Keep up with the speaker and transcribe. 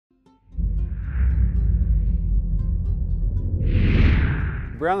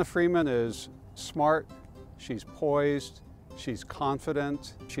Brianna Freeman is smart, she's poised, she's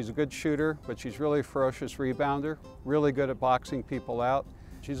confident, she's a good shooter, but she's really a ferocious rebounder, really good at boxing people out.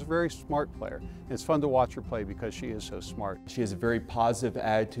 She's a very smart player. It's fun to watch her play because she is so smart. She has a very positive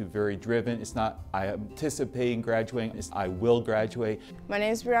attitude, very driven. It's not, I am anticipating graduating, it's, I will graduate. My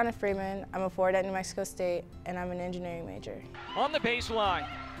name is Brianna Freeman. I'm a forward at New Mexico State, and I'm an engineering major. On the baseline,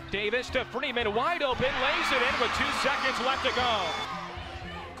 Davis to Freeman, wide open, lays it in with 2 seconds left to go.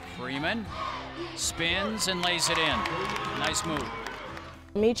 Freeman spins and lays it in. Nice move.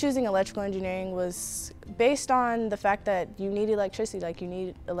 Me choosing electrical engineering was based on the fact that you need electricity, like you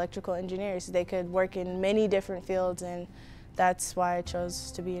need electrical engineers. They could work in many different fields, and that's why I chose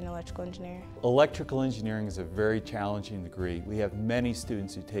to be an electrical engineer. Electrical engineering is a very challenging degree. We have many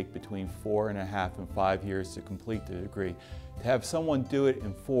students who take between 4.5 and 5 years to complete the degree. To have someone do it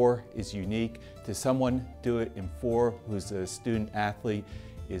in 4 is unique. To someone do it in 4 who's a student athlete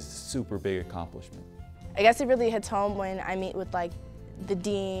is a super big accomplishment. I guess it really hits home when I meet with like the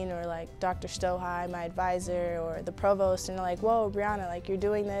dean or like Dr. Stohai, my advisor, or the provost, and they're like, whoa, Brianna, like you're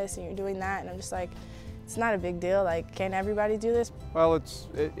doing this and you're doing that, and I'm just like, it's not a big deal, like can't everybody do this? Well,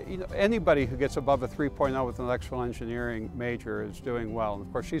 you know, anybody who gets above a 3.0 with an electrical engineering major is doing well, and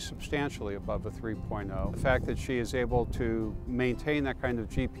of course she's substantially above a 3.0. The fact that she is able to maintain that kind of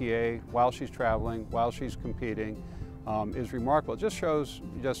GPA while she's traveling, while she's competing, is remarkable. It just shows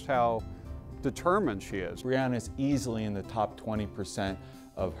just how determined she is. Brianna is easily in the top 20%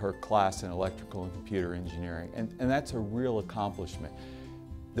 of her class in electrical and computer engineering, and that's a real accomplishment.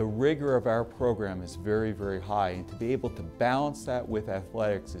 The rigor of our program is very, very high, and to be able to balance that with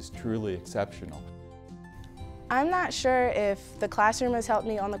athletics is truly exceptional. I'm not sure if the classroom has helped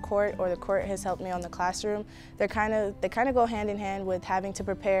me on the court or the court has helped me on the classroom. They kind of go hand in hand with having to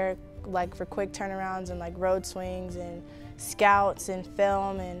prepare like for quick turnarounds and like road swings and scouts and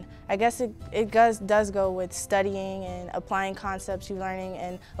film, and I guess it does go with studying and applying concepts you're learning,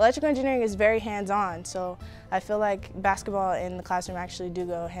 and electrical engineering is very hands-on, so I feel like basketball and the classroom actually do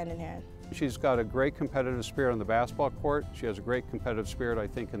go hand in hand. She's got a great competitive spirit on the basketball court. She has a great competitive spirit, I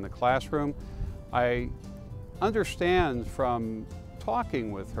think, in the classroom. I understand from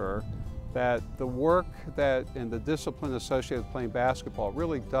talking with her that the work and the discipline associated with playing basketball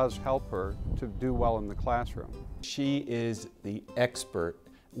really does help her to do well in the classroom. She is the expert,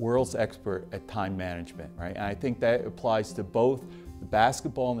 world's expert at time management, right? And I think that applies to both the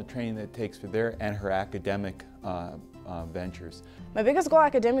basketball and the training that it takes for there and her academic ventures. My biggest goal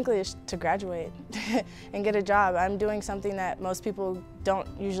academically is to graduate and get a job. I'm doing something that most people don't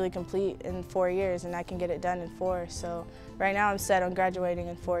usually complete in 4 years, and I can get it done in 4. So right now I'm set on graduating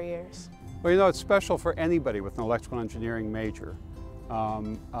in 4 years. Well, you know, it's special for anybody with an electrical engineering major.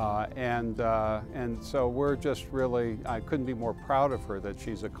 And so we're just really, I couldn't be more proud of her that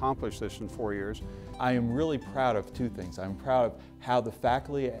she's accomplished this in 4 years. I am really proud of 2 things. I'm proud of how the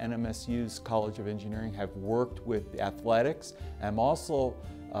faculty at NMSU's College of Engineering have worked with athletics. I'm also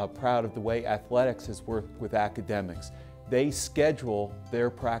proud of the way athletics has worked with academics. They schedule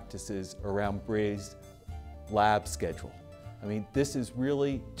their practices around Bray's lab schedule. I mean, this is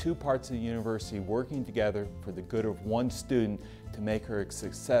really 2 parts of the university working together for the good of one student to make her a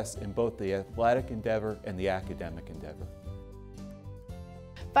success in both the athletic endeavor and the academic endeavor.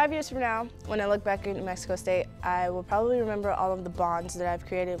 5 years from now, when I look back at New Mexico State, I will probably remember all of the bonds that I've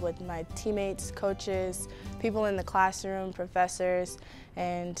created with my teammates, coaches, people in the classroom, professors,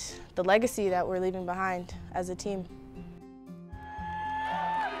 and the legacy that we're leaving behind as a team.